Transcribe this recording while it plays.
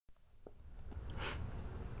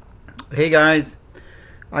Hey guys,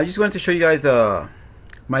 I just wanted to show you guys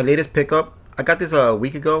my latest pickup. I got this a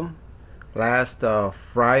week ago, last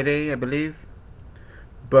Friday I believe,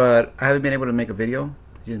 but I haven't been able to make a video.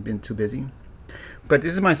 Just been too busy. But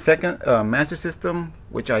this is my second Master System,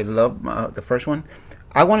 which I love the first one.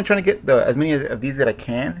 I want to try to get as many of these that I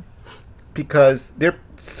can because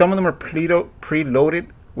some of them are preloaded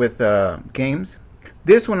with games.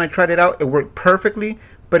 This one I tried it out, it worked perfectly,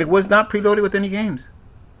 but it was not preloaded with any games.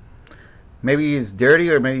 Maybe it's dirty,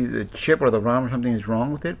 or maybe the chip or the ROM or something is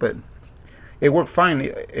wrong with it, but it worked fine.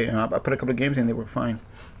 I put a couple of games in, they worked fine.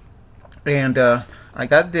 And I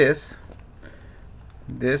got this.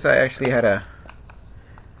 This I actually had I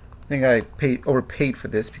think I overpaid for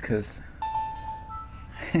this because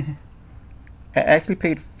I actually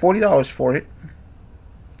paid $40 for it.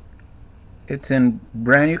 It's in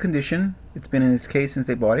brand new condition. It's been in this case since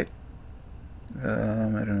they bought it. I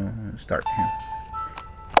don't know. Start here.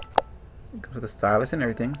 It comes with a stylus and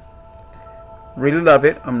everything. Really love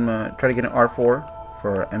it. I'm gonna try to get an R4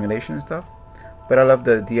 for emulation and stuff. But I love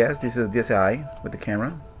the DS. This is a DSi with the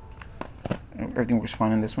camera. Everything works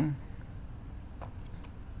fine in this one.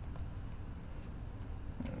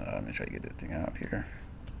 Let me try to get the thing out here.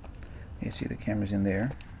 You see the camera's in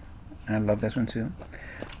there. I love this one too.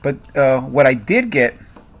 But what I did get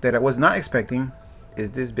that I was not expecting is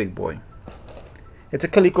this big boy. It's a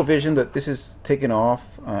ColecoVision that this is taken off.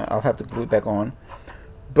 I'll have to glue it back on.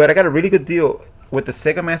 But I got a really good deal with the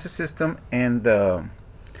Sega Master System and the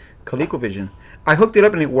ColecoVision. I hooked it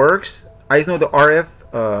up and it works. I just know the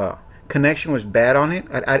RF connection was bad on it.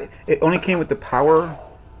 It only came with the power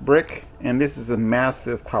brick, and this is a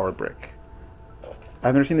massive power brick.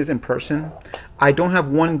 I've never seen this in person. I don't have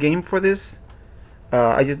one game for this.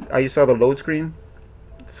 I just saw the load screen.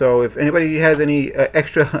 So if anybody has any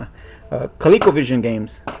extra ColecoVision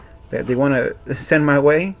games that they want to send my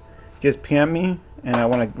way, just PM me, and I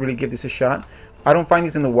want to really give this a shot. I don't find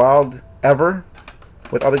these in the wild ever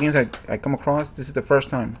with other games I come across. This is the first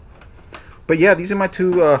time. But yeah, these are my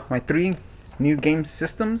three new game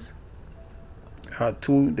systems.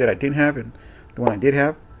 Two that I didn't have and the one I did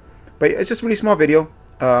have. But it's just a really small video.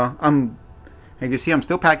 As you can see, I'm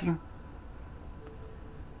still packing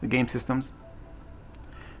the game systems.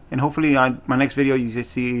 And hopefully my next video you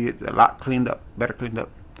just see it's a lot cleaned up, better cleaned up.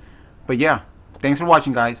 But yeah, thanks for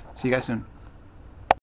watching guys. See you guys soon.